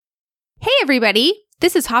everybody.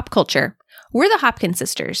 This is Hop Culture. We're the Hopkins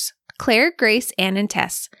sisters, Claire, Grace, Anne, and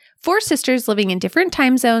Tess. 4 sisters living in different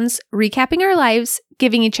time zones, recapping our lives,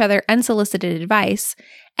 giving each other unsolicited advice,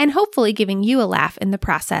 and hopefully giving you a laugh in the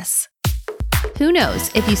process. Who knows,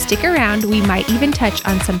 if you stick around, we might even touch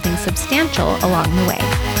on something substantial along the way.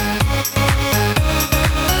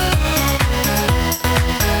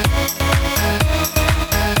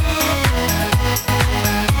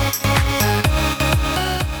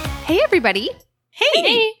 Hey, everybody.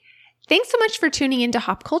 Hey. Thanks so much for tuning into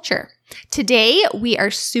Hop Culture. Today, we are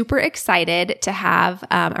super excited to have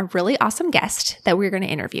a really awesome guest that we're going to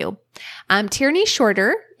interview. Tierney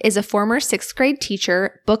Shorter is a former 6th grade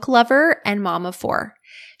teacher, book lover, and mom of 4.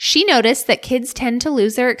 She noticed that kids tend to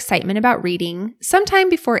lose their excitement about reading sometime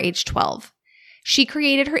before age 12. She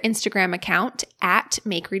created her Instagram account at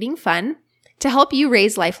Make Reading Fun to help you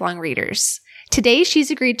raise lifelong readers. Today, she's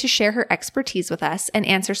agreed to share her expertise with us and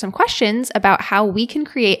answer some questions about how we can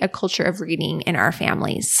create a culture of reading in our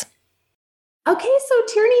families. Okay, so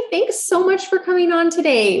Tierney, thanks so much for coming on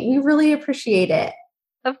today. We really appreciate it.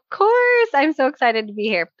 Of course. I'm so excited to be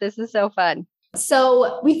here. This is so fun.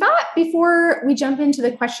 So we thought before we jump into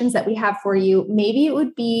the questions that we have for you, maybe it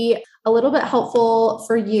would be a little bit helpful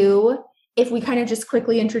for you if we kind of just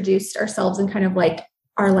quickly introduced ourselves and kind of like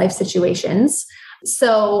our life situations.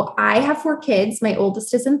 So I have 4 kids. My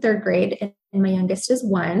oldest is in 3rd grade and my youngest is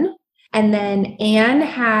 1. And then Anne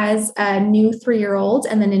has a new 3-year-old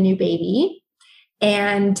and then a new baby.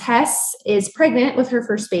 And Tess is pregnant with her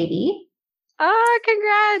first baby. Oh,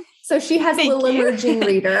 congrats. So she has a little emerging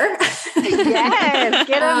reader. Yes,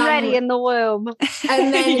 get them ready in the womb.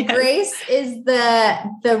 And then Grace is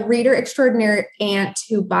the reader extraordinaire aunt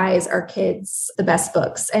who buys our kids the best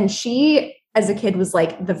books. And she, as a kid, was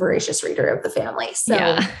like the voracious reader of the family. So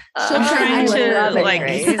I'm trying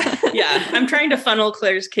I'm trying to funnel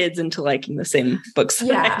Claire's kids into liking the same books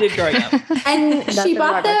that I did growing up. And she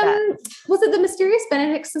bought them. Was it the Mysterious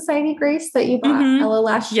Benedict Society, Grace, that you bought Ella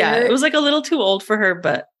last year? Yeah, it was like a little too old for her,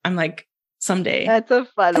 but I'm like, someday. That's a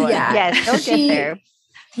fun one. Yeah. Yes, don't get there.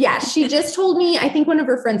 Yeah, she just told me, I think one of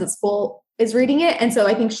her friends at school is reading it. And so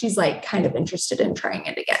I think she's like kind of interested in trying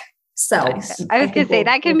it again. So nice. I was going to say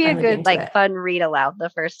that can be a good, like fun read aloud the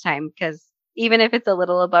first time, because even if it's a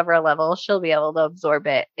little above her level, she'll be able to absorb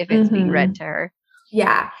it if it's being read to her.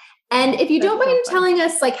 Yeah. And if you don't mind telling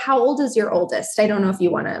us, like, how old is your oldest? I don't know if you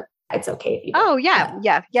want to, it's okay if you don't. Oh,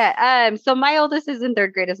 yeah. So my oldest is in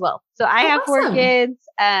 3rd grade as well. So I have 4 kids.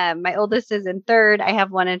 My oldest is in 3rd. I have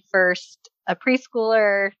one in 1st, a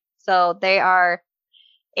preschooler. So they are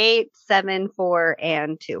 8, 7, 4,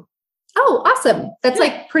 and 2. Oh, awesome. That's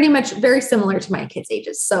like pretty much very similar to my kids'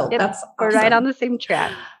 ages. So that's awesome. We're right on the same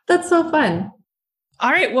track. That's so fun.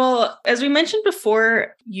 All right. Well, as we mentioned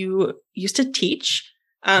before, you used to teach.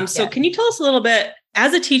 So can you tell us a little bit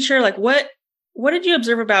as a teacher, like what did you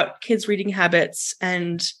observe about kids' reading habits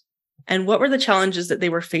and what were the challenges that they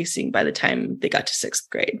were facing by the time they got to 6th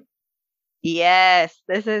grade? Yes,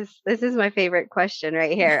 this is my favorite question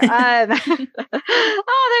right here. There's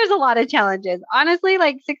a lot of challenges. Honestly,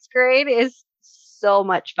 like 6th grade is so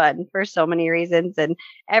much fun for so many reasons. And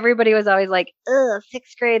everybody was always like, ugh,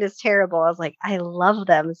 6th grade is terrible. I was like, I love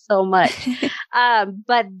them so much.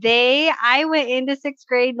 But I went into 6th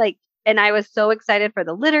grade, and I was so excited for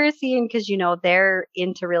the literacy, and because, they're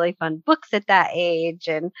into really fun books at that age.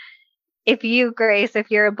 And if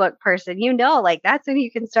you're a book person, that's when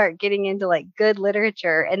you can start getting into like good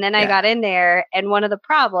literature. And then I got in there, and one of the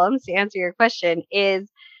problems, to answer your question, is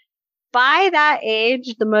by that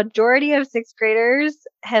age, the majority of 6th graders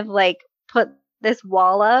have like put this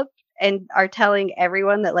wall up and are telling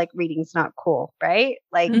everyone that like reading's not cool, right?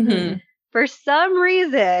 Like for some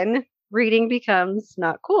reason, reading becomes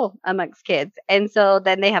not cool amongst kids. And so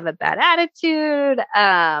then they have a bad attitude.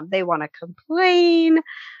 They want to complain.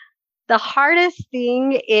 The hardest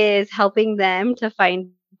thing is helping them to find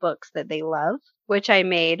books that they love, which I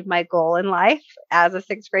made my goal in life as a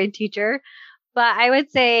 6th grade teacher. But I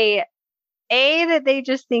would say, A, that they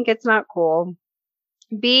just think it's not cool.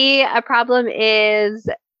 B, a problem is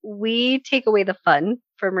we take away the fun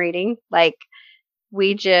from reading. Like,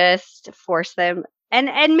 we just force them.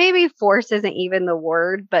 And maybe force isn't even the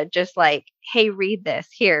word, but just like, hey, read this.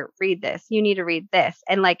 Here, read this. You need to read this.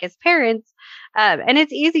 And like as parents, and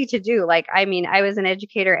it's easy to do. Like, I mean, I was an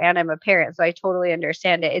educator and I'm a parent, so I totally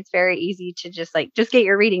understand it. It's very easy to just get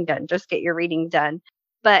your reading done. Just get your reading done.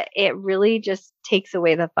 But it really just takes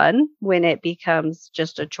away the fun when it becomes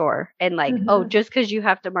just a chore. And like, oh, just because you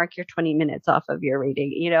have to mark your 20 minutes off of your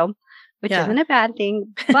reading, which isn't a bad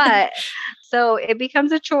thing, but so it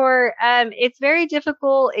becomes a chore. It's very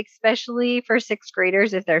difficult, especially for sixth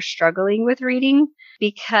graders if they're struggling with reading,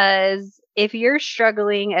 because if you're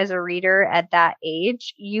struggling as a reader at that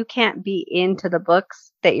age, you can't be into the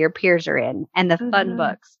books that your peers are in and the fun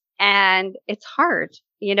books. And it's hard,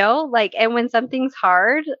 like, and when something's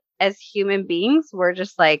hard as human beings, we're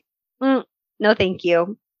just like, no, thank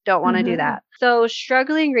you. Don't want to do that. So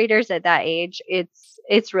struggling readers at that age,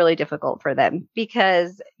 it's really difficult for them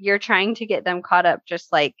because you're trying to get them caught up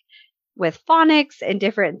just like with phonics and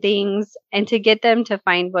different things, and to get them to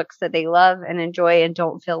find books that they love and enjoy and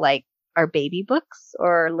don't feel like are baby books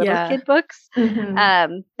or little kid books.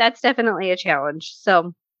 That's definitely a challenge.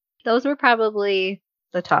 So those were probably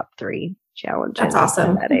the top 3 challenges. That's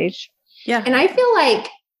awesome. At that age. Yeah. And I feel like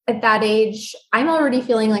at that age, I'm already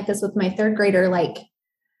feeling like this with my third grader. Like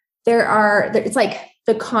it's like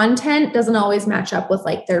the content doesn't always match up with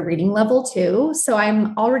like their reading level too. So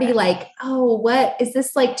I'm already like, oh, what is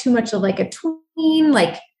this, like too much of like a tween?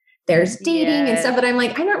 Like there's dating and stuff that I'm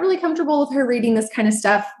like, I'm not really comfortable with her reading this kind of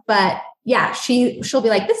stuff. But yeah, she'll be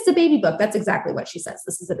like, this is a baby book. That's exactly what she says.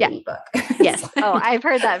 This is a baby book. Yes. Oh, I've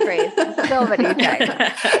heard that phrase so many times.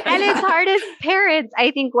 And it's hard as parents.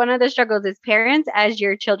 I think one of the struggles is parents, as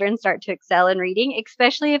your children start to excel in reading,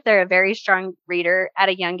 especially if they're a very strong reader at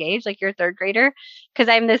a young age, like your third grader. Because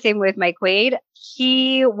I'm the same with my Quade.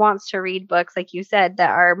 He wants to read books, like you said,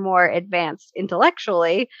 that are more advanced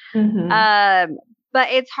intellectually. But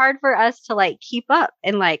it's hard for us to like keep up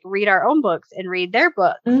and like read our own books and read their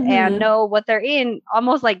books and know what they're in,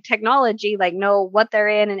 almost like technology, like know what they're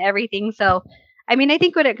in and everything. So, I mean, I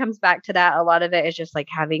think when it comes back to that, a lot of it is just like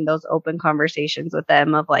having those open conversations with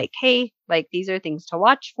them of like, hey, like these are things to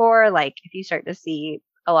watch for. Like if you start to see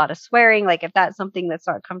a lot of swearing, like if that's something that's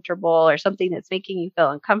not comfortable or something that's making you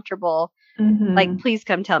feel uncomfortable, like please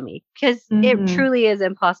come tell me, because it truly is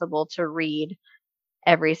impossible to read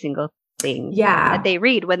every single thing that they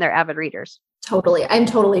read when they're avid readers. Totally. I'm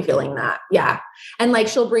totally feeling that. Yeah. And like,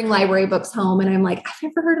 she'll bring library books home and I'm like, I've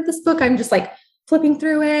never heard of this book. I'm just like flipping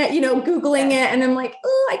through it, Googling it. And I'm like,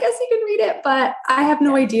 oh, I guess you can read it, but I have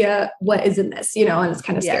no idea what is in this, and it's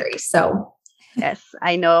kind of scary. So yes,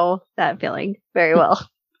 I know that feeling very well.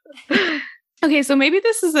 Okay. So maybe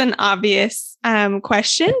this is an obvious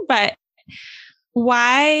question, but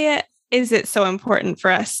why is it so important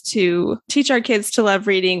for us to teach our kids to love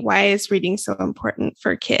reading? Why is reading so important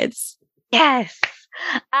for kids? Yes.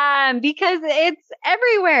 Because it's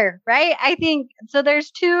everywhere, right? I think so.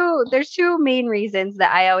 There's two main reasons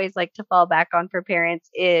that I always like to fall back on for parents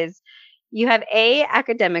is you have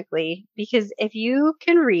academically, because if you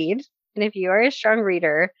can read and if you are a strong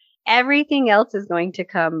reader, everything else is going to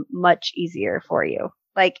come much easier for you.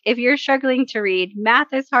 Like if you're struggling to read,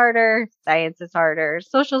 math is harder, science is harder,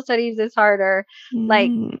 social studies is harder.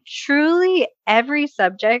 Like truly every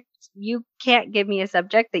subject, you can't give me a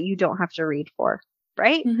subject that you don't have to read for,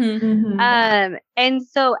 right? And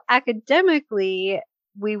so academically,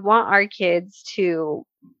 we want our kids to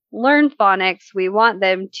learn phonics. We want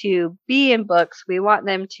them to be in books. We want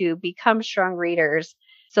them to become strong readers,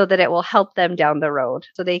 so that it will help them down the road,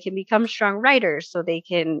 so they can become strong writers, so they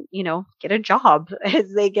can, get a job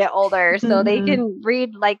as they get older, so they can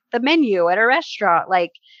read like the menu at a restaurant.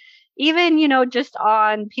 Like even, just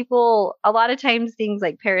on people, a lot of times things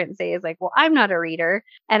like parents say is like, well, I'm not a reader.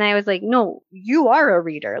 And I was like, no, you are a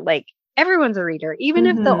reader. Like everyone's a reader. Even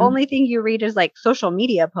if the only thing you read is like social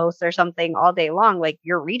media posts or something all day long, like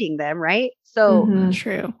you're reading them, right? So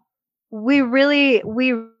true. We really,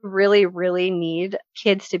 really need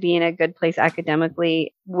kids to be in a good place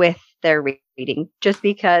academically with their reading, just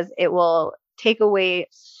because it will take away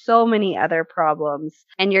so many other problems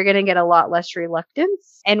and you're going to get a lot less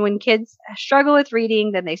reluctance. And when kids struggle with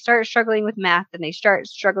reading, then they start struggling with math and they start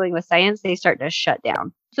struggling with science, they start to shut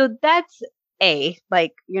down. So that's the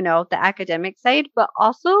academic side, but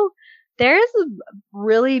also there is a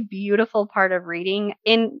really beautiful part of reading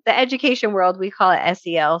in the education world. We call it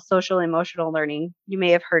SEL, social emotional learning. You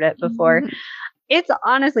may have heard it before. It's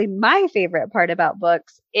honestly my favorite part about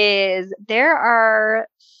books is there are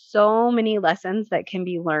so many lessons that can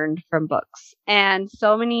be learned from books and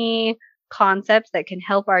so many concepts that can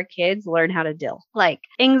help our kids learn how to deal, like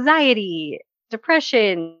anxiety,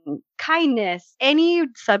 depression, kindness, any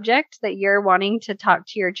subject that you're wanting to talk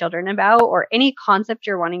to your children about or any concept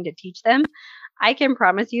you're wanting to teach them, I can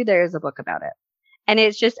promise you there is a book about it. And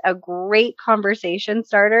it's just a great conversation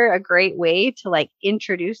starter, a great way to like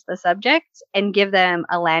introduce the subject and give them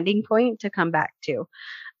a landing point to come back to.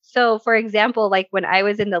 So for example, like when I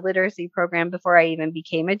was in the literacy program before I even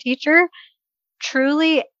became a teacher,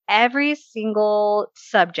 truly every single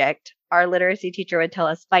subject our literacy teacher would tell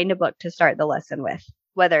us, find a book to start the lesson with,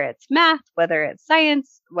 whether it's math, whether it's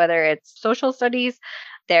science, whether it's social studies,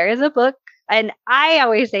 there is a book. And I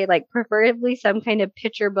always say, like, preferably some kind of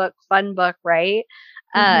picture book, fun book, right?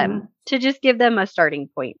 To just give them a starting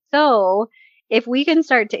point. So if we can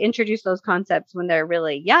start to introduce those concepts when they're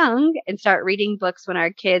really young and start reading books when our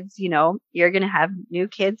kids, you're going to have new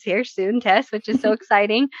kids here soon, Tess, which is so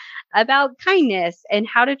exciting, about kindness and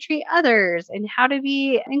how to treat others and how to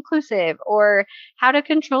be inclusive or how to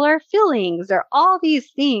control our feelings or all these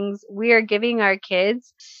things, we are giving our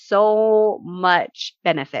kids so much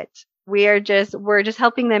benefit. We're just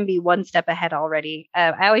helping them be one step ahead already.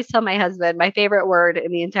 I always tell my husband, my favorite word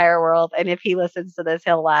in the entire world, and if he listens to this,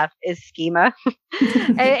 he'll laugh, is schema.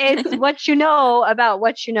 It's what you know about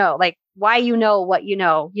what you know, like why you know what you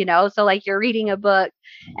know. So like you're reading a book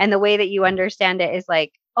and the way that you understand it is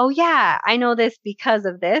like, oh yeah, I know this because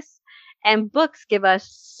of this. And books give us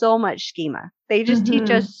so much schema. They just teach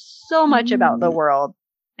us so much about the world,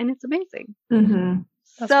 and it's amazing.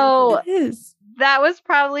 So it is. That was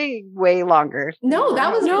probably way longer. No,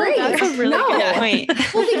 that was great. That's a really good point.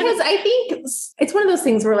 Well, because I think it's one of those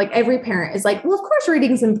things where like every parent is like, well, of course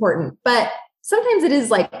reading is important, but sometimes it is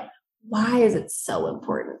like, why is it so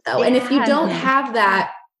important though? Yeah. And if you don't have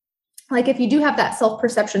that, like if you do have that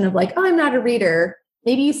self-perception of like, oh, I'm not a reader,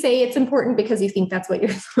 maybe you say it's important because you think that's what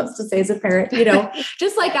you're supposed to say as a parent,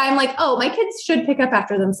 just like I'm like, oh, my kids should pick up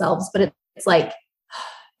after themselves, but it's like,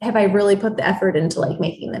 have I really put the effort into like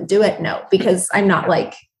making them do it? No, because I'm not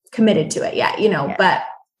like committed to it yet, but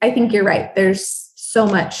I think you're right. There's so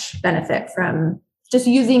much benefit from just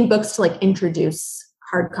using books to like introduce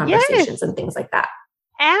hard conversations and things like that.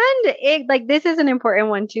 And this is an important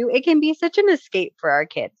one too. It can be such an escape for our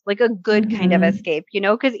kids, like a good kind of escape,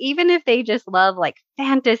 because even if they just love like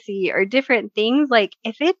fantasy or different things, like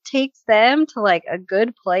if it takes them to like a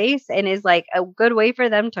good place and is like a good way for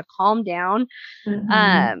them to calm down,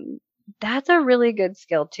 that's a really good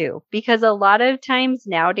skill too, because a lot of times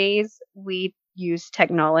nowadays we use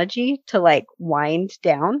technology to like wind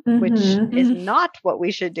down, which is not what we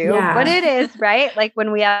should do, but it is, right? Like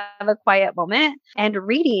when we have a quiet moment, and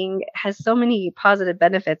reading has so many positive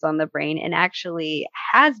benefits on the brain and actually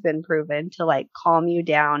has been proven to like calm you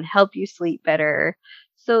down, help you sleep better.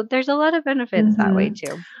 So there's a lot of benefits that way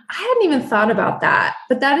too. I hadn't even thought about that,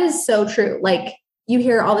 but that is so true. Like you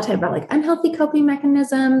hear all the time about like unhealthy coping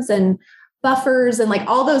mechanisms and buffers and like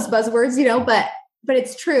all those buzzwords, but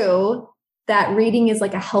it's true that reading is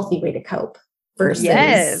like a healthy way to cope versus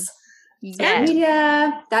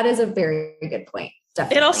media. That is a very good point.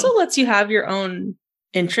 Definitely. It also lets you have your own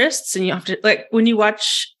interests, and you have to, like, when you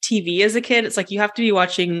watch TV as a kid, it's like you have to be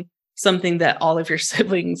watching something that all of your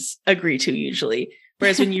siblings agree to usually.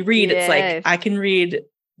 Whereas when you read, it's like, I can read,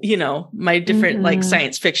 my different like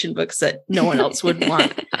science fiction books that no one else would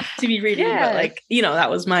want to be reading. But like, that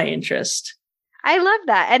was my interest. I love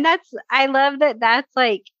that. And I love that that's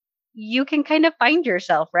like, you can kind of find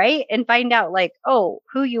yourself, right? And find out like,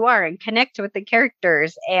 who you are and connect with the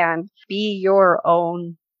characters and be your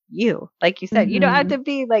own you. Like you said, you don't have to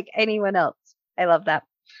be like anyone else. I love that.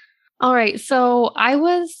 All right. So I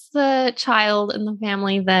was the child in the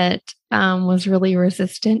family that was really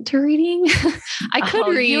resistant to reading. I could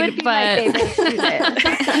read, but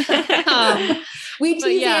we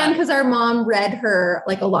tease Anne because our mom read her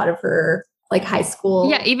like a lot of her like high school.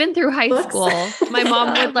 Yeah, even through high school. My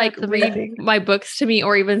mom would like read my books to me,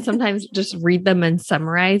 or even sometimes just read them and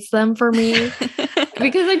summarize them for me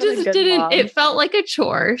because I just didn't, mom. It felt like a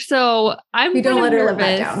chore. So you don't let her live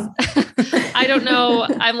that down. I don't know.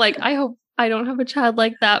 I'm like, I hope I don't have a child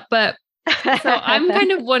like that. But so I'm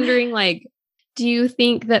kind of wondering, like, do you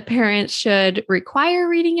think that parents should require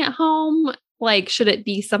reading at home? Like, should it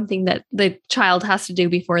be something that the child has to do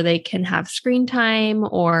before they can have screen time,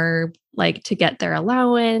 or like to get their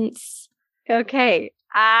allowance? Okay.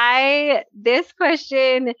 This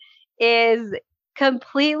question is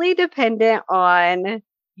completely dependent on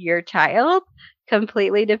your child,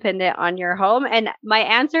 completely dependent on your home. And my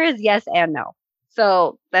answer is yes and no.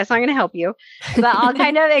 So that's not going to help you, but I'll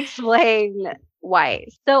kind of explain why.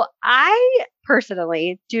 So I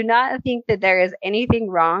personally do not think that there is anything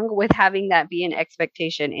wrong with having that be an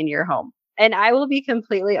expectation in your home. And I will be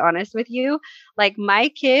completely honest with you. Like, my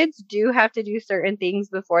kids do have to do certain things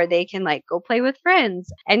before they can like go play with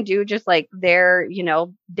friends and do just like their,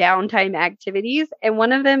 downtime activities. And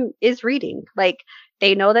one of them is reading. Like,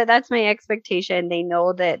 they know that that's my expectation. They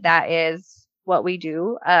know that that is what we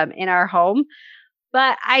do in our home.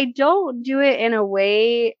 But I don't do it in a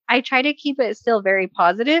way, I try to keep it still very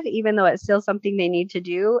positive, even though it's still something they need to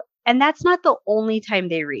do. And that's not the only time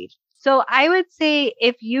they read. So I would say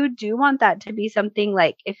if you do want that to be something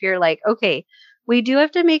like, if you're like, okay, we do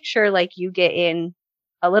have to make sure like you get in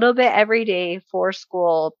a little bit every day for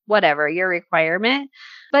school, whatever your requirement,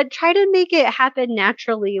 but try to make it happen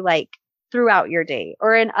naturally, like throughout your day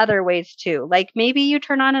or in other ways too. Like maybe you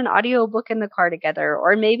turn on an audiobook in the car together,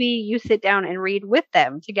 or maybe you sit down and read with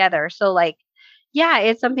them together. So like, yeah,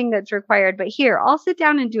 it's something that's required, but here, I'll sit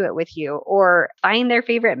down and do it with you, or find their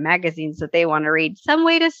favorite magazines that they want to read. Some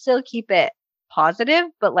way to still keep it positive,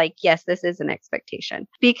 but like, yes, this is an expectation.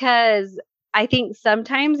 Because I think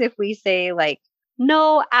sometimes if we say like,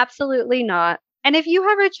 no, absolutely not. And if you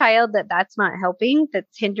have a child that's not helping,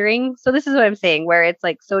 that's hindering. So this is what I'm saying, where it's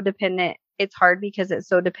like so dependent. It's hard because it's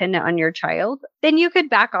so dependent on your child. Then you could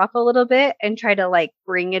back off a little bit and try to like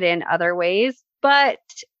bring it in other ways. But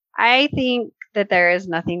I think that there is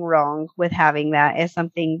nothing wrong with having that as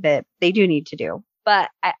something that they do need to do. But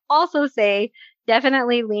I also say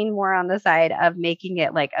definitely lean more on the side of making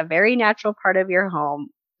it like a very natural part of your home.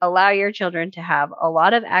 Allow your children to have a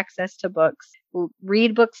lot of access to books,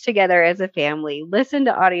 read books together as a family, listen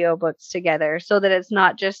to audiobooks together, so that it's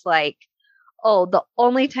not just like, oh, the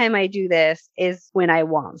only time I do this is when I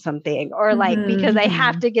want something, or like because I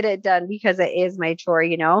have to get it done because it is my chore,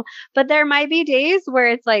 you know? But there might be days where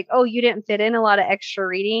it's like, oh, you didn't fit in a lot of extra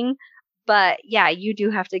reading, but yeah, you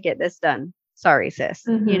do have to get this done. Sorry, sis,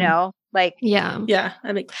 you know? Like, yeah,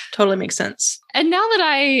 totally makes sense. And now that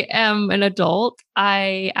I am an adult,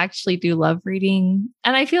 I actually do love reading.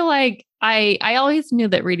 And I feel like I always knew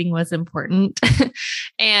that reading was important.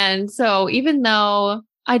 And so even though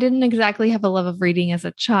I didn't exactly have a love of reading as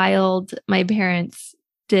a child, my parents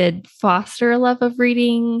did foster a love of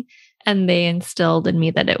reading, and they instilled in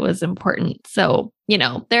me that it was important. So, you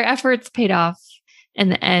know, their efforts paid off in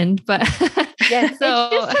the end, but yes, so,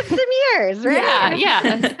 it just took some years, right?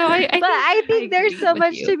 Yeah. So I think there's so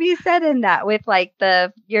much to be said in that, with like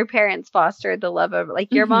your parents fostered the love of,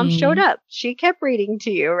 like, your mom showed up, she kept reading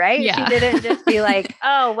to you, right? Yeah. She didn't just be like,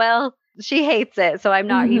 oh, well, she hates it, so I'm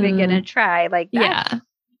not even gonna try. Like, that's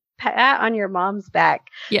pat on your mom's back.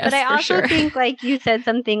 Yes, but I also think, like you said,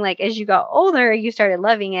 something like as you got older, you started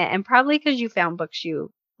loving it, and probably because you found books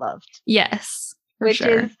you loved. Yes, which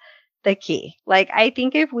is the key. Like, I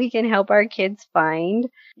think if we can help our kids find,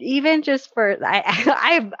 even just for,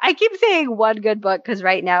 I keep saying one good book because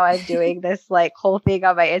right now I'm doing this like whole thing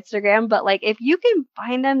on my Instagram, but like if you can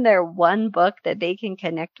find them their one book that they can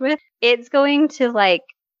connect with, it's going to like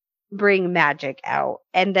bring magic out,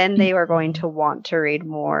 and then they are going to want to read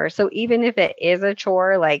more. So even if it is a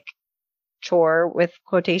chore, like chore with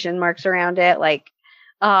quotation marks around it, like,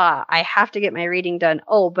 I have to get my reading done.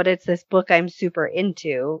 Oh, but it's this book I'm super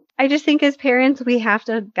into. I just think as parents, we have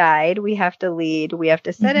to guide, we have to lead, we have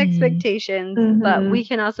to set expectations, but we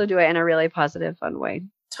can also do it in a really positive, fun way.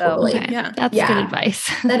 Totally. So, that's good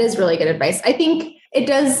advice. That is really good advice. I think it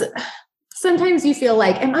does. Sometimes you feel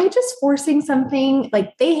like, am I just forcing something?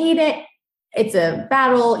 Like, they hate it. It's a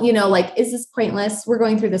battle, you know, like, is this pointless? We're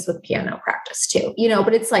going through this with piano practice too, you know,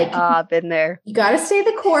 but it's like, been there. You got to stay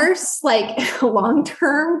the course, like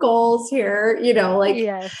long-term goals here, you know, like,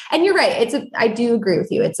 and you're right. I do agree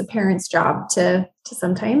with you. It's a parent's job to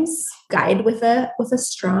sometimes guide with a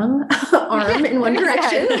strong arm in one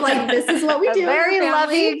direction. Like, this is what we do. A very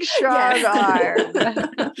loving, strong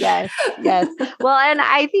arm. Yes. Well, and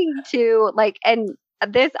I think too, like, and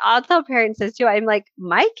this, I'll tell parents this too. I'm like,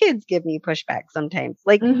 my kids give me pushback sometimes.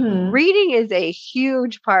 Like, reading is a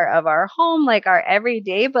huge part of our home, like our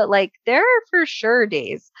everyday, but like there are for sure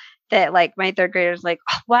days that like my third graders like,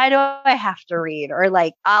 oh, why do I have to read? Or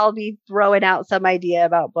like, I'll be throwing out some idea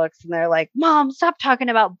about books and they're like, Mom, stop talking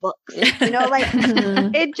about books. You know, like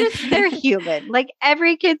it just, they're human. Like,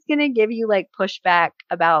 every kid's going to give you like pushback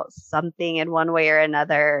about something in one way or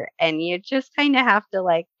another. And you just kind of have to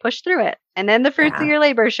like push through it. And then the fruits of your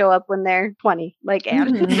labor show up when they're 20, like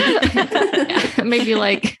Anne. Maybe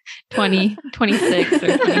like 20, 26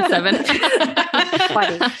 or 27.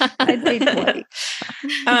 20. I'd say 20.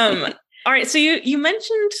 All right. So you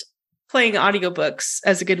mentioned playing audiobooks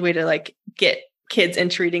as a good way to like get kids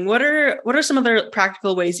into reading. What are some other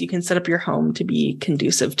practical ways you can set up your home to be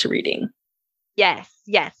conducive to reading? Yes.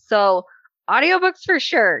 So audiobooks for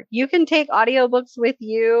sure. You can take audiobooks with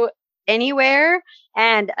you anywhere,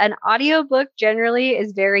 and an audiobook generally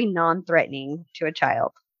is very non-threatening to a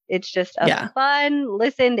child. It's just a fun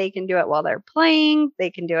listen. They can do it while they're playing. They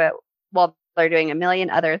can do it while they're doing a million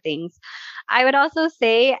other things. I would also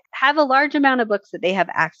say have a large amount of books that they have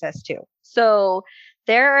access to. So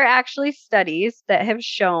there are actually studies that have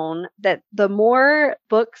shown that the more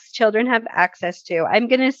books children have access to, I'm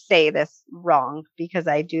going to say this wrong because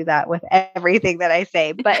I do that with everything that I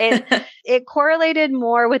say, but it correlated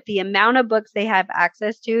more with the amount of books they have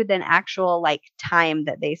access to than actual like time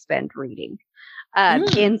that they spend reading.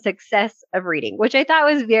 In success of reading, which I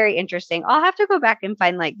thought was very interesting. I'll have to go back and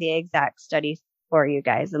find like the exact studies for you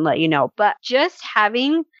guys and let you know. But just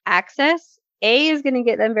having access, A, is going to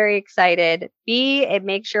get them very excited. B, it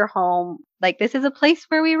makes your home like this is a place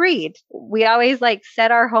where we read. We always like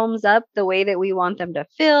set our homes up the way that we want them to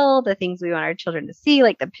feel, the things we want our children to see,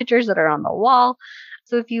 like the pictures that are on the wall.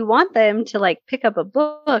 So if you want them to like pick up a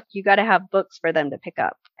book, you got to have books for them to pick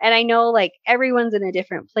up. And I know like everyone's in a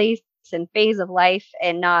different place and phase of life,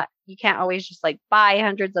 and you can't always just like buy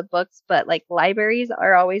hundreds of books, but like libraries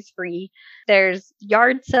are always free. There's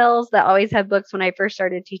yard sales that always have books. When I first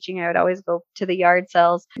started teaching, I would always go to the yard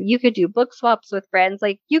sales. You could do book swaps with friends.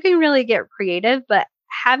 Like you can really get creative, but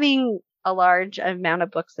having a large amount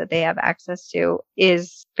of books that they have access to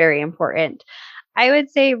is very important. I would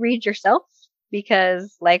say read yourself,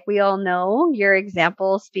 because like we all know, your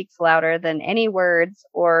example speaks louder than any words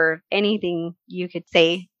or anything you could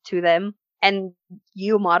say to them. And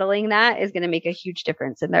you modeling that is going to make a huge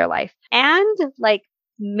difference in their life. And like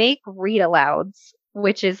make read alouds,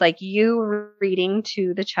 which is like you reading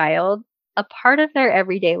to the child, a part of their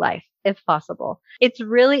everyday life, if possible. It's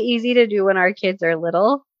really easy to do when our kids are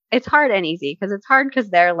little. It's hard and easy because it's hard because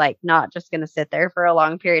they're like not just going to sit there for a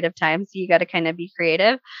long period of time. So you got to kind of be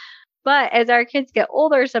creative. But as our kids get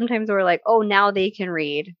older, sometimes we're like, oh, now they can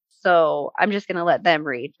read, so I'm just going to let them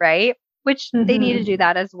read, right? Which they need to do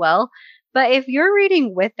that as well. But if you're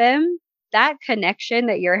reading with them, that connection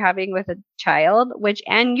that you're having with a child,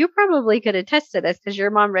 and you probably could attest to this because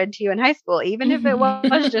your mom read to you in high school, even if it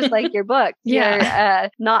was just like your books, your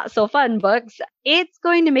not so fun books, it's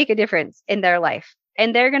going to make a difference in their life.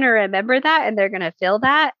 And they're going to remember that and they're going to feel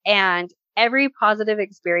that. And every positive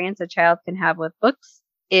experience a child can have with books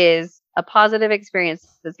is a positive experience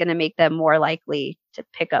that's going to make them more likely to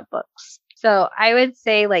pick up books. So I would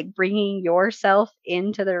say like bringing yourself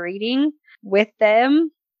into the reading with them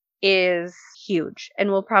is huge and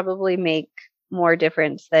will probably make more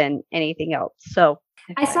difference than anything else. So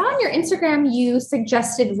I saw on your Instagram, you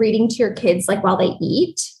suggested reading to your kids like while they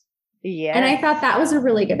eat. Yeah. And I thought that was a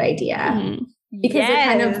really good idea.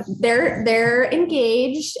 Because they're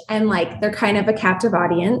engaged and like they're kind of a captive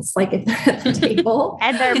audience, like if they're at the table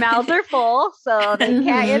and their mouths are full, so they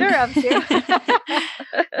can't interrupt you.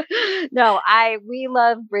 No, we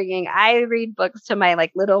love I read books to my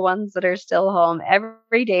like little ones that are still home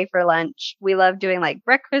every day for lunch. We love doing like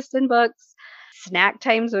breakfast and books. Snack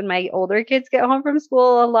times when my older kids get home from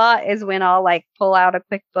school a lot is when I'll like pull out a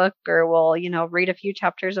quick book or we'll, read a few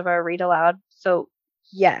chapters of our read aloud. So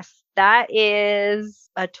yes. That is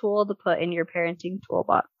a tool to put in your parenting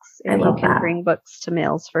toolbox. If you can bring books to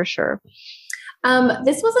meals for sure.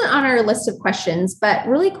 This wasn't on our list of questions, but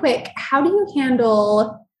really quick, how do you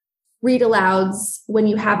handle read alouds when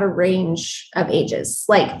you have a range of ages?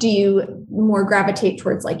 Like, do you more gravitate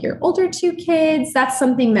towards like your older two kids? That's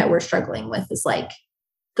something that we're struggling with is like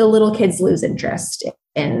the little kids lose interest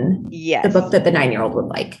in the book that the 9-year-old would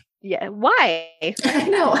like. Yeah. Why?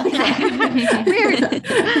 No. Weird.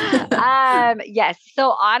 Yes.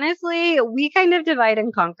 So honestly, we kind of divide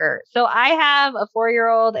and conquer. So I have a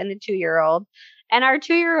 4-year-old and a 2-year-old, and our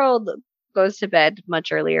 2-year-old goes to bed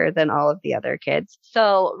much earlier than all of the other kids.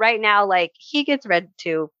 So right now, like he gets read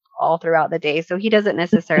to all throughout the day. So he doesn't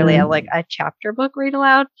necessarily have like a chapter book read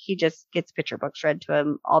aloud. He just gets picture books read to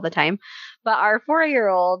him all the time. But our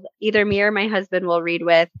 4-year-old, either me or my husband will read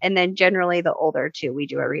with, and then generally the older two we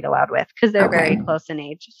do a read aloud with because they're very close in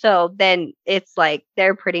age. So then it's like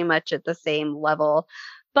they're pretty much at the same level.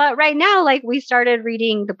 But right now, like we started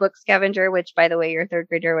reading The Book Scavenger, which by the way, your 3rd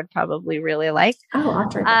grader would probably really like. Oh, I'll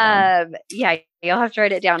try that down. Yeah, you'll have to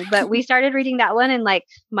write it down. But we started reading that one, and like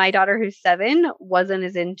my daughter who's 7 wasn't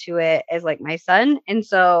as into it as like my son. And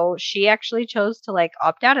so she actually chose to like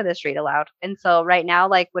opt out of this read aloud. And so right now,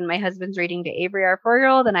 like when my husband's reading to Avery, our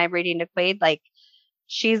 4-year-old, and I'm reading to Quade, like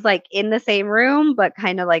she's like in the same room, but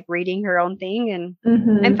kind of like reading her own thing.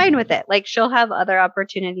 And I'm fine with it. Like she'll have other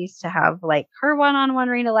opportunities to have like her one-on-one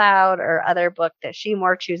read aloud or other book that she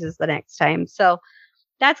more chooses the next time. So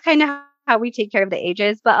that's kind of how we take care of the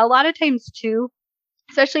ages. But a lot of times too,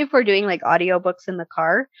 especially if we're doing like audiobooks in the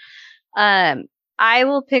car, I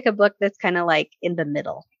will pick a book that's kind of like in the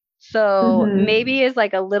middle. So maybe is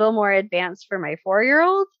like a little more advanced for my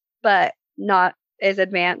 4-year-old, but not as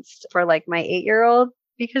advanced for like my 8-year-old.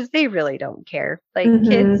 because they really don't care. Like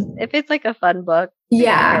kids, if it's like a fun book, they don't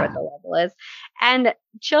care what the level is. And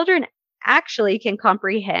children actually can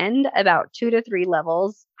comprehend about 2 to 3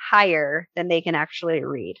 levels higher than they can actually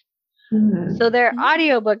read. So their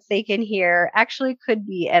audiobooks they can hear actually could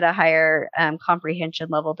be at a higher comprehension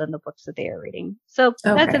level than the books that they are reading. So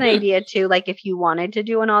that's an idea too. Like if you wanted to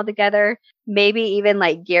do one all together, maybe even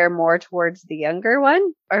like gear more towards the younger one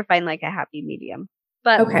or find like a happy medium.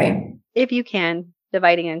 But if you can,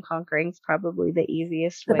 dividing and conquering is probably the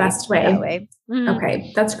easiest way. The best way.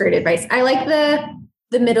 Okay. That's great advice. I like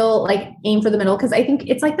the middle, like aim for the middle. Cause I think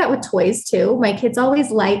it's like that with toys too. My kids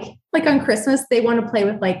always like on Christmas, they want to play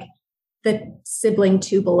with like the sibling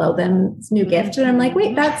 2 below them's new gift. And I'm like,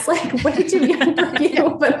 wait, that's like way too young for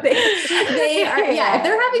you. But they are, if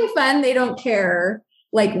they're having fun, they don't care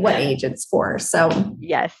like what age it's for. So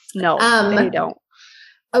yes, no, they don't.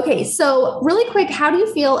 Okay. So really quick, how do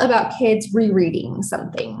you feel about kids rereading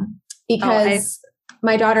something? Because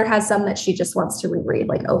my daughter has some that she just wants to reread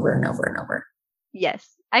like over and over and over. Yes.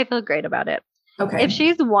 I feel great about it. Okay. If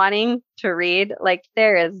she's wanting to read, like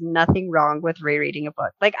there is nothing wrong with rereading a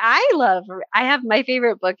book. Like I have my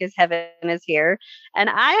favorite book is Heaven is Here. And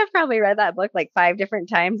I have probably read that book like 5 different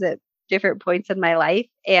times at different points in my life.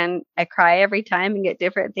 And I cry every time and get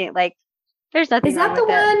different things. Like there's nothing wrong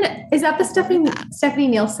with it. Is that the Stephanie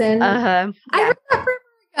Nielsen? Uh-huh. Yeah. I read that forever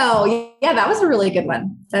ago. Yeah, that was a really good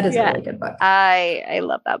one. That is a really good book. I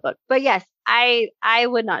love that book. But yes, I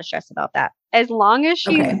would not stress about that. As long as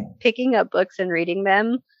she's picking up books and reading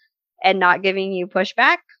them and not giving you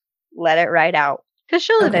pushback, let it ride out because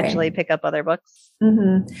she'll eventually pick up other books.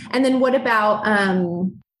 And then what about,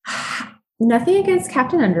 nothing against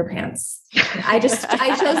Captain Underpants. I chose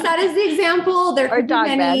that as the example. There could be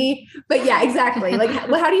many, but yeah, exactly. Like,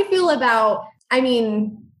 how do you feel about, I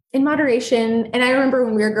mean, in moderation? And I remember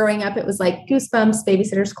when we were growing up, it was like Goosebumps,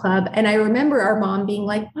 Babysitter's Club. And I remember our mom being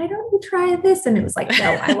like, why don't you try this? And it was like,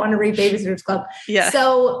 no, I want to read Babysitter's Club. Yeah.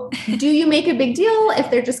 So do you make a big deal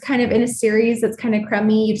if they're just kind of in a series that's kind of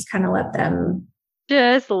crummy? You just kind of let them.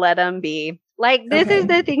 Just let them be. Like, this is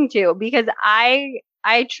the thing too, because I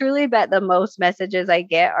truly bet the most messages I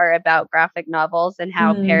get are about graphic novels and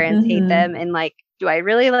how parents hate them. And like, do I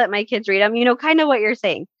really let my kids read them? You know, kind of what you're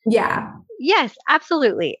saying. Yeah. Yes,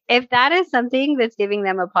 absolutely. If that is something that's giving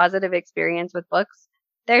them a positive experience with books,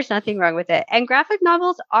 there's nothing wrong with it. And graphic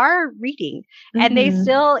novels are reading. And they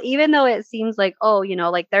still, even though it seems like, oh, you know,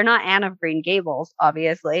 like they're not Anne of Green Gables,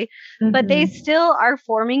 obviously, but they still are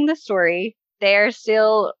forming the story. They're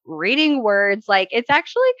still reading words. Like it's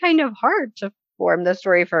actually kind of hard to form the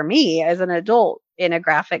story for me as an adult in a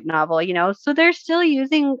graphic novel, you know, so they're still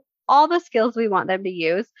using all the skills we want them to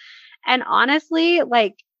use. And honestly,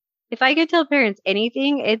 like, if I could tell parents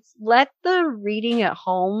anything, it's let the reading at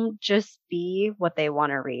home just be what they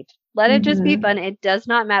want to read. Let it just be fun. It does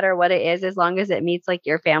not matter what it is as long as it meets like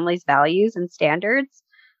your family's values and standards.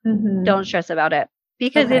 Don't stress about it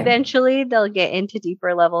because eventually they'll get into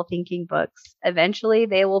deeper level thinking books. Eventually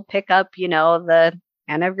they will pick up, you know, the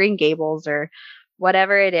Anne of Green Gables or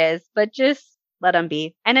whatever it is, but just let them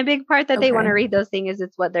be. And a big part that they want to read those things is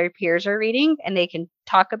it's what their peers are reading and they can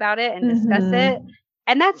talk about it and discuss it.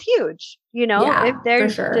 And that's huge, you know, if they're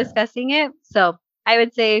discussing it. So I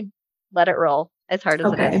would say let it roll as hard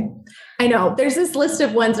as it is. I know there's this list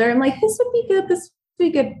of ones where I'm like, this would be good. This would be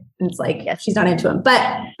good. And it's like, she's not into them, but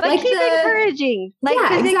like keep encouraging. Like,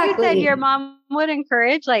 cause you said your mom would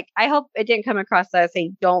encourage, like, I hope it didn't come across as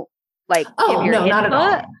saying, don't like, give your input, not at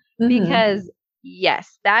all. Because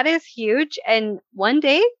yes, that is huge. And one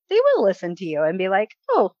day they will listen to you and be like,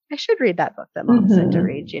 oh, I should read that book that mom said to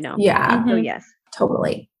read, you know? Yeah. So yes.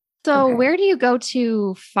 Totally. So where do you go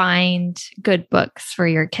to find good books for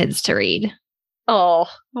your kids to read? Oh,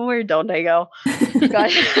 where don't I go?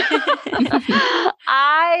 Gosh.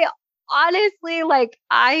 I honestly, like,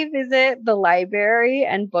 I visit the library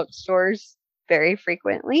and bookstores very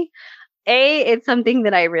frequently. It's something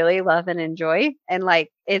that I really love and enjoy. And like,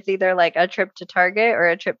 it's either like a trip to Target or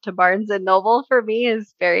a trip to Barnes and Noble for me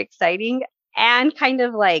is very exciting and kind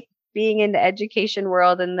of like being in the education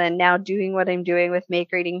world and then now doing what I'm doing with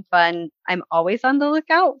Make Reading Fun. I'm always on the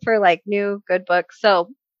lookout for like new good books. So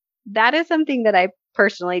that is something that I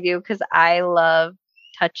personally do because I love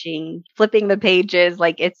touching, flipping the pages.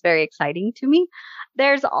 Like it's very exciting to me.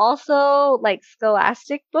 There's also like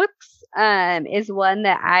Scholastic Books is one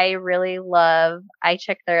that I really love. I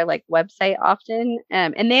check their like website often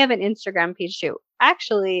and they have an Instagram page too.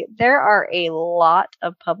 Actually, there are a lot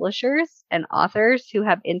of publishers and authors who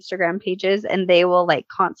have Instagram pages and they will like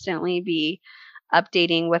constantly be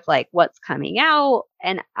updating with like what's coming out.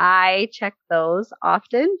 And I check those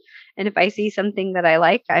often. And if I see something that I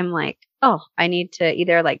like, I'm like, oh, I need to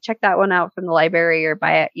either like check that one out from the library or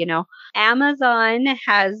buy it, you know. Amazon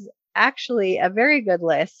has actually a very good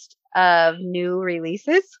list of new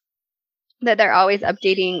releases that they're always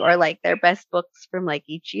updating, or like their best books from like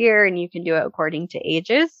each year, and you can do it according to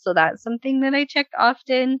ages. So that's something that I check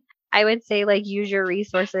often. I would say like use your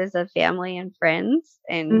resources of family and friends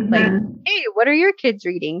and like, hey, what are your kids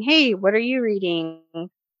reading? Hey, what are you reading?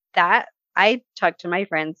 That I talk to my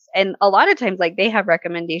friends, and a lot of times like they have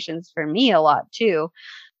recommendations for me a lot too.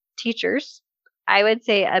 Teachers, I would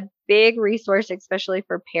say a big resource, especially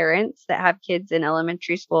for parents that have kids in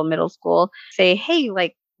elementary school, middle school, say, hey,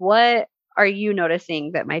 like what are you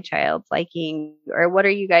noticing that my child's liking, or what are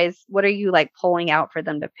you like pulling out for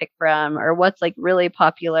them to pick from, or what's like really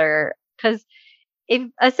popular? Because if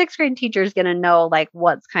a 6th grade teacher is going to know like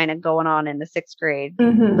what's kind of going on in the 6th grade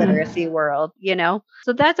literacy world, you know?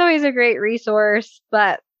 So that's always a great resource,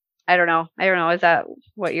 but I don't know. Is that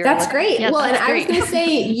what you're That's great. Yeah, well, and great. I was going to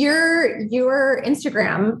say your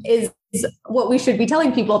Instagram is what we should be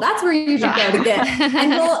telling people. That's where you should go to get.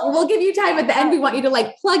 And we'll give you time at the end. We want you to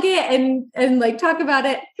like plug it and like talk about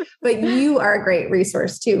it. But you are a great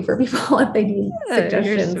resource too for people if they need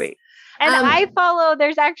suggestions. You're sweet. And I follow,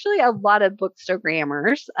 there's actually a lot of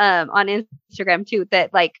bookstagrammers on Instagram too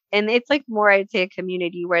that like, and it's like more, I'd say a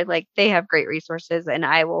community where like they have great resources, and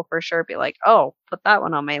I will for sure be like, oh, put that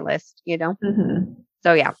one on my list, you know?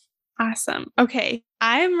 So yeah. Awesome. Okay.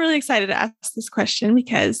 I'm really excited to ask this question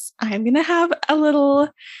because I'm going to have a little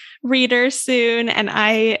reader soon, and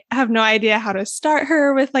I have no idea how to start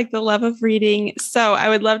her with like the love of reading. So I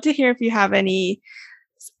would love to hear if you have any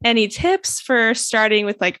tips for starting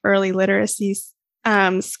with like early literacy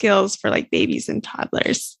skills for like babies and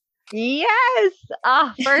toddlers. Yes.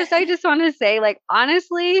 First, I just want to say, like,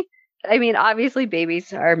 honestly, I mean, obviously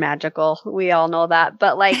babies are magical. We all know that.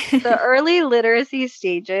 But like the early literacy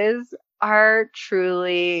stages are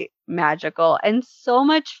truly magical and so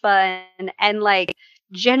much fun. And like,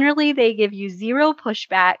 generally they give you zero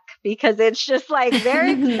pushback because it's just like they're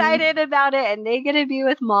excited about it and they get to be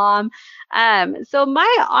with mom. So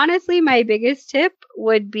my biggest tip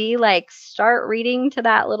would be like start reading to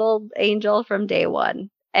that little angel from day one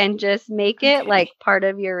and just make it like part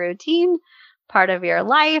of your routine, part of your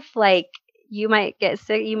life. Like you might get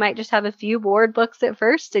sick. You might just have a few board books at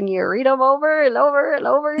first and you read them over and over and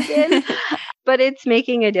over again. But it's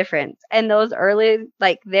making a difference. And those early,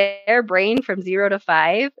 like their brain from 0 to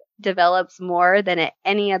 5 develops more than at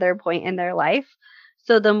any other point in their life.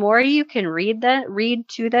 So the more you can read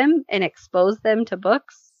to them and expose them to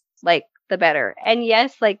books, like the better. And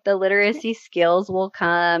yes, like the literacy skills will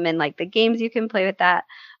come and like the games you can play with that.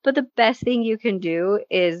 But the best thing you can do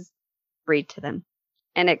is read to them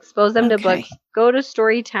and expose them to books. Go to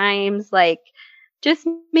story times, like just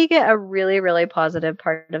make it a really, really positive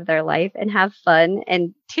part of their life and have fun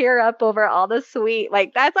and tear up over all the sweet.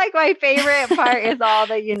 Like that's like my favorite part is all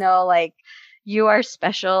the, you know, like you are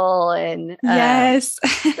special. And yes,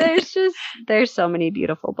 there's so many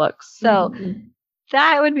beautiful books. So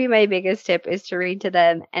that would be my biggest tip, is to read to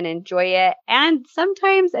them and enjoy it. And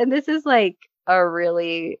sometimes, and this is like a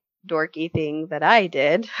really dorky thing that I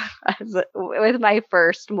did with my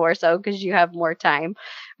first, more so because you have more time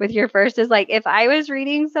with your first, is like if I was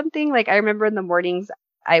reading something, like I remember in the mornings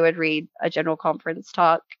I would read a general conference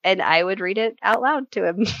talk and I would read it out loud to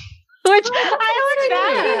him. Which I look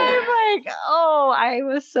back and I'm like, oh, I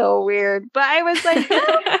was so weird. But I was like,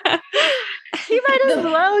 he might as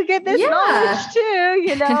well get this knowledge too,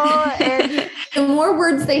 you know? And the more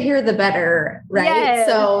words they hear, the better, right? Yes.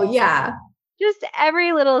 So yeah. Just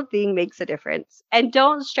every little thing makes a difference. And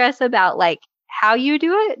don't stress about like how you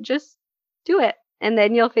do it. Just do it. And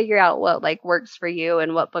then you'll figure out what like works for you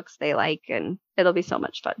and what books they like. And it'll be so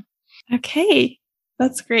much fun. Okay.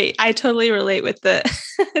 That's great. I totally relate with the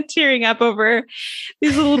tearing up over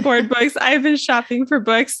these little board books. I've been shopping for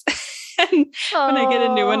books. And when I get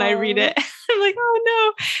a new one, I read it. I'm like, oh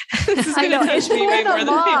no, this is going to touch me way more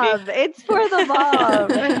than baby. It's for the mom.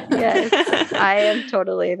 Yes, I am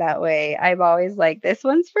totally that way. I'm always like, this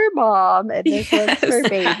one's for mom and this one's for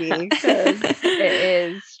baby, because it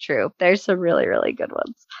is true. There's some really, really good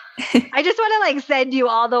ones. I just want to like send you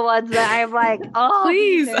all the ones that I'm like, oh,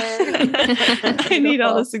 please. I need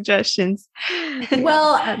all the suggestions.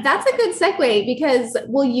 Well, that's a good segue, because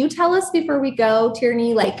will you tell us before we go,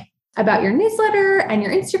 Tierney, like about your newsletter and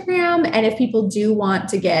your Instagram, and if people do want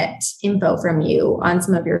to get info from you on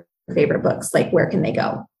some of your favorite books, like where can they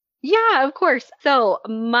go? Yeah, of course. So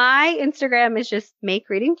my Instagram is just make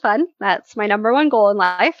reading fun. That's my number one goal in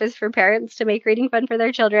life, is for parents to make reading fun for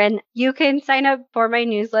their children. You can sign up for my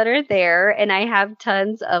newsletter there, and I have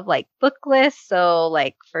tons of like book lists. So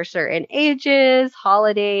like for certain ages,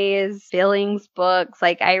 holidays, Billings books.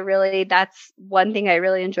 Like that's one thing I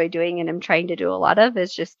really enjoy doing and I'm trying to do a lot of,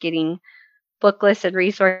 is just getting book lists and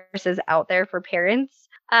resources out there for parents.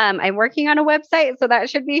 I'm working on a website, so that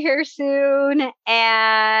should be here soon.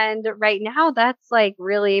 And right now, that's like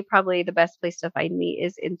really probably the best place to find me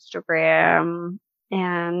is Instagram,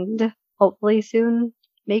 and hopefully soon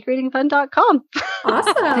makereadingfun.com.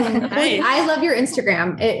 Awesome. Nice. I love your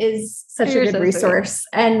Instagram. It is such a good resource.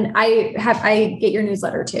 And I get your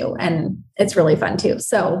newsletter too, and it's really fun too.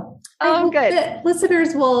 So I hope good. that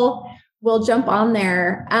listeners will jump on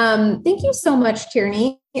there. Thank you so much,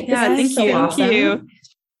 Tierney. Yeah, thank you. Awesome. Thank you.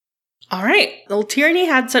 All right. Well, Tierney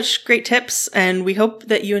had such great tips, and we hope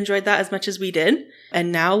that you enjoyed that as much as we did.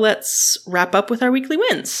 And now let's wrap up with our weekly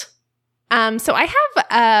wins. So I have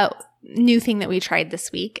a new thing that we tried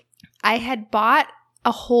this week. I had bought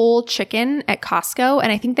a whole chicken at Costco,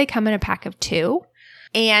 and I think they come in a pack of 2.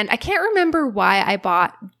 And I can't remember why I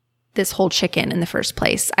bought this whole chicken in the first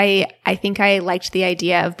place. I think I liked the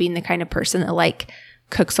idea of being the kind of person that like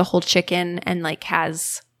cooks a whole chicken and like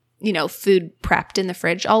has, food prepped in the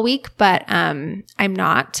fridge all week, but I'm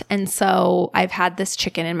not. And so I've had this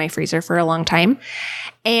chicken in my freezer for a long time.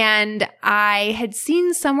 And I had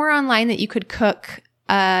seen somewhere online that you could cook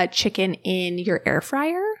a chicken in your air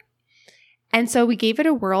fryer. And so we gave it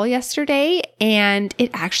a whirl yesterday, and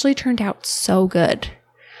it actually turned out so good.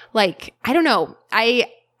 Like, I don't know.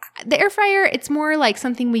 The air fryer, it's more like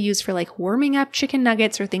something we use for like warming up chicken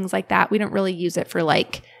nuggets or things like that. We don't really use it for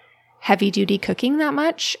like heavy duty cooking that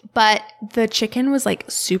much, but the chicken was like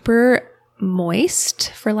super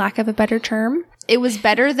moist, for lack of a better term. It was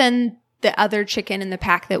better than the other chicken in the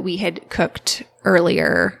pack that we had cooked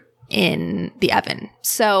earlier in the oven.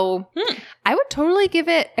 So I would totally give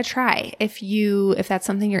it a try if that's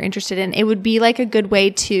something you're interested in. It would be like a good way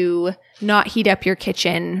to not heat up your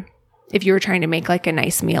kitchen if you were trying to make like a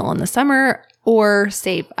nice meal in the summer, or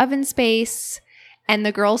save oven space. And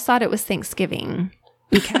the girls thought it was Thanksgiving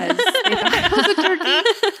because they thought it was a turkey.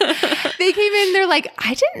 They came in, they're like,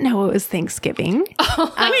 I didn't know it was Thanksgiving. Wait, they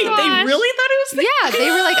really thought it was Thanksgiving? Yeah, they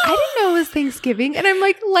were like, I didn't know it was Thanksgiving. And I'm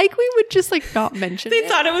like we would just like not mention They it.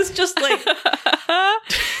 thought it was just like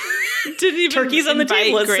Didn't even turkeys on the invite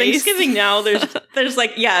table. It's Grace. Thanksgiving now. There's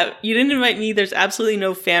like, yeah, you didn't invite me. There's absolutely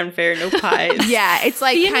no fanfare, no pies. Yeah, it's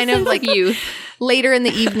like kind of like you. later in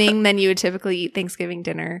the evening than you would typically eat Thanksgiving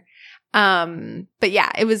dinner. But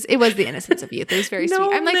yeah, it was the innocence of youth. It was very No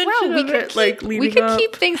sweet. I'm like, wow, mention we of could it, like, keep, we leading could up.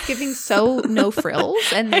 keep Thanksgiving so no frills,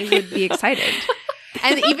 and they would be excited.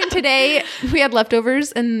 And even today, we had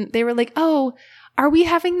leftovers, and they were like, "Oh, are we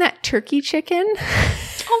having that turkey chicken?"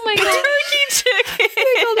 Oh my god. Turkey chicken.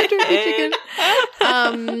 They called it turkey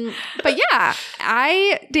chicken. But yeah,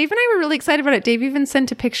 Dave and I were really excited about it. Dave even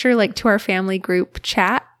sent a picture like to our family group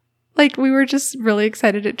chat. Like, we were just really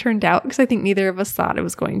excited it turned out, because I think neither of us thought it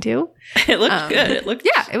was going to. It looked good. It looked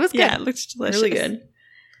Yeah, it was good. Yeah, it looks delicious. really good.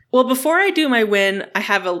 Well, before I do my win, I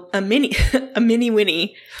have a mini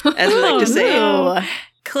Winnie, as we like to say. no.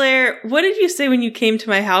 Claire, what did you say when you came to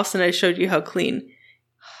my house and I showed you how clean?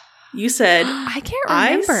 You said, I can't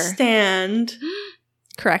remember. I stand.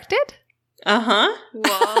 Corrected? Uh-huh.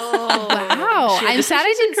 Whoa. Wow. She had I'm to sad I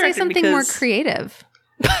she's didn't say incorrect something more because- creative.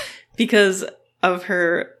 Because of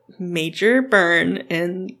her major burn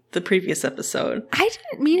in the previous episode. I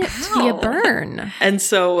didn't mean it to be a burn. And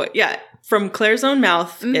so, yeah, from Claire's own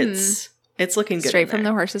mouth, Mhm. it's looking good. Straight from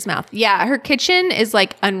the horse's mouth. Yeah, her kitchen is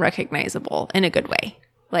like unrecognizable in a good way.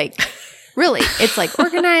 Like, really, it's like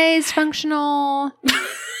organized, functional.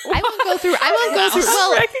 I won't go through. Well,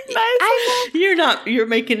 You're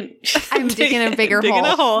making. I'm digging a bigger Digging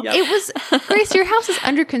hole. a hole. Yep. It was, Grace, your house is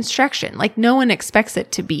under construction. Like, no one expects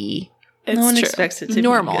it to be No one true. expects it to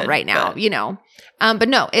normal be good, right now, but- you know. But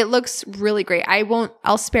no, it looks really great.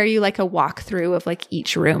 I'll spare you like a walkthrough of like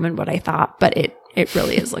each room and what I thought, but it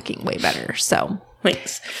really is looking way better. So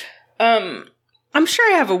Thanks. I'm sure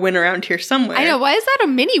I have a win around here somewhere. I know, why is that a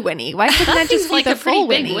mini Winnie? Why couldn't that just be like the a pretty full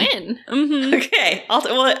big Winnie? win. Mm-hmm. Okay.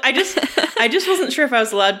 I just wasn't sure if I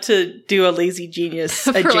was allowed to do a Lazy Genius For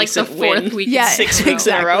adjacent like the fourth win. week. Yeah, 6 weeks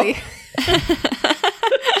in a row. exactly.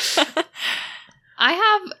 I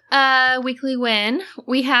have a weekly win.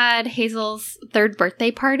 We had Hazel's 3rd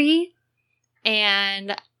birthday party,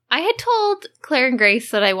 and I had told Claire and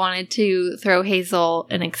Grace that I wanted to throw Hazel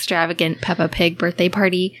an extravagant Peppa Pig birthday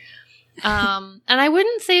party. And I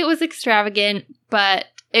wouldn't say it was extravagant, but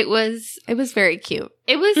It was very cute.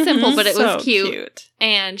 It was simple, but it So was cute.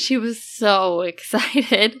 And she was so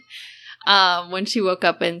excited when she woke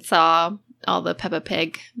up and saw all the Peppa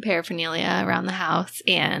Pig paraphernalia around the house.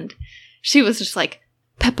 And she was just like,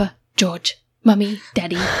 Peppa, George, Mommy,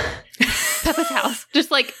 Daddy, Peppa's house.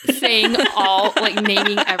 Just like saying all, like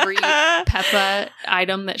naming every Peppa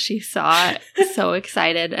item that she saw. So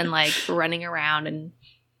excited and like running around and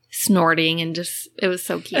snorting and just, it was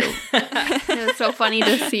so cute. It was so funny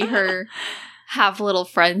to see her have little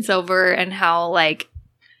friends over and how like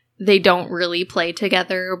they don't really play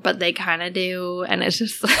together, but they kind of do. And it's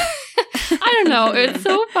just, I don't know. It's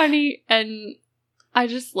so funny. And I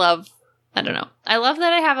just love, I don't know. I love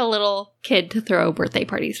that I have a little kid to throw birthday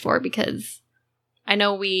parties for, because I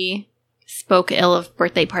know we spoke ill of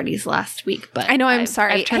birthday parties last week, but I know, I'm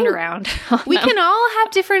sorry. I've turned around. We can all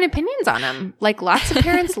have different opinions on them. Like lots of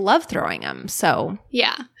parents love throwing them. So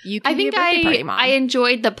yeah. you can I be a think birthday party mom. I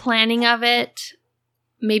enjoyed the planning of it.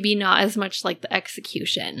 Maybe not as much like the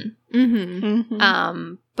execution.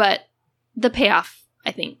 Mm-hmm. But the payoff,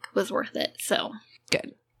 I think, was worth it. So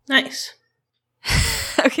good. Nice.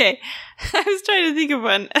 Okay. I was trying to think of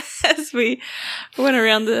one as we went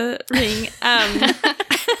around the ring.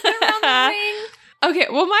 Okay,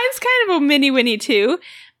 well, mine's kind of a mini Winnie too,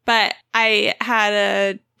 but I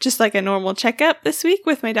had just like a normal checkup this week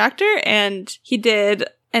with my doctor, and he did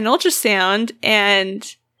an ultrasound,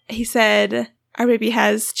 and he said our baby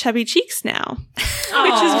has chubby cheeks now,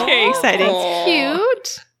 which is very exciting.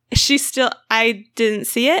 Cute. I didn't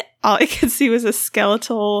see it. All I could see was a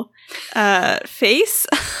skeletal face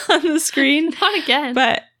on the screen. not again.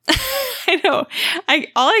 But I know.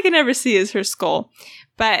 All I can ever see is her skull.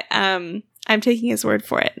 But I'm taking his word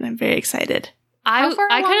for it, and I'm very excited. I How far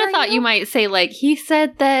kind along of are thought you? you might say like he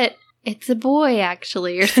said that it's a boy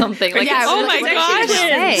actually or something. Like, Yeah, Oh my what did she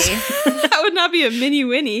gosh. say? That would not be a mini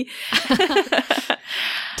Winnie.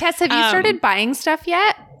 Tess, have you started buying stuff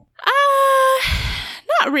yet?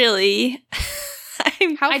 Not really.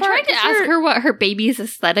 How I far- tried to is ask your- her what her baby's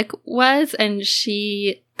aesthetic was, and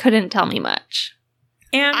she couldn't tell me much.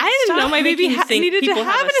 And I didn't know stop my baby making think needed to people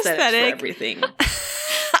have an aesthetics for aesthetic. everything.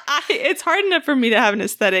 It's hard enough for me to have an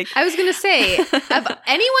aesthetic. I was going to say, of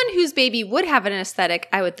anyone whose baby would have an aesthetic,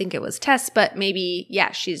 I would think it was Tess, but maybe,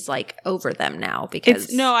 yeah, she's like over them now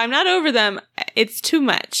because. No, I'm not over them. It's too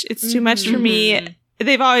much. It's too much for me.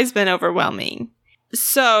 They've always been overwhelming.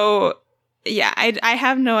 So, yeah, I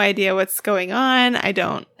have no idea what's going on. I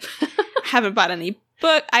haven't bought any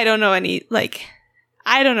book. I don't know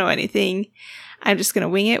anything. I'm just going to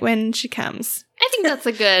wing it when she comes. I think that's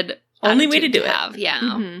a good Only way to attitude do it. have. Yeah.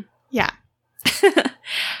 Mhm. Yeah.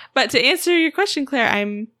 But to answer your question, Claire,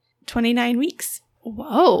 I'm 29 weeks,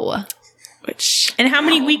 Whoa. which And how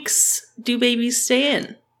many weeks do babies stay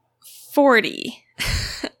in? 40.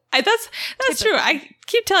 That's true. I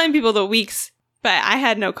keep telling people the weeks, but I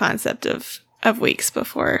had no concept of weeks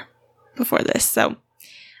before this. So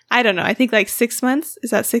I don't know. I think like 6 months.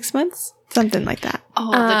 Is that 6 months? Something like that.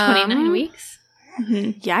 Oh, the 29 weeks?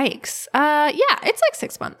 Mm-hmm. Yikes. Yeah, it's like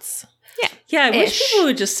 6 months. Yeah, I wish Ish. people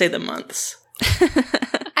would just say the months.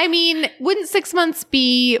 I mean, wouldn't 6 months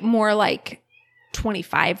be more like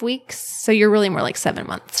 25 weeks? So you're really more like 7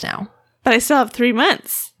 months now. But I still have 3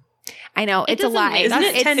 months. I know, It it's a doesn't lie. make- Isn't it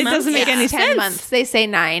It's- 10 It months? doesn't make yeah, any 10 sense. months. They say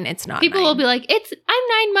 9. It's not. People 9. will be like,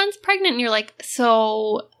 I'm 9 months pregnant. And you're like,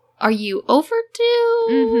 so are you overdue?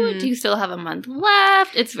 Mhm. Do you still have a month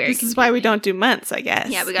left? It's very This is why we don't do months, I guess.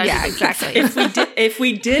 Yeah, we got Yeah, exactly. If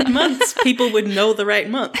we did months, people would know the right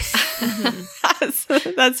months.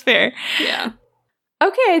 That's fair. Yeah.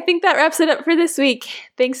 Okay, I think that wraps it up for this week.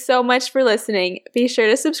 Thanks so much for listening. Be sure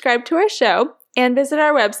to subscribe to our show and visit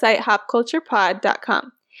our website,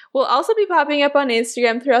 hopculturepod.com. We'll also be popping up on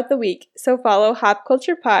Instagram throughout the week, so follow Hop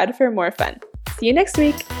Culture Pod for more fun. See you next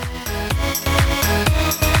week.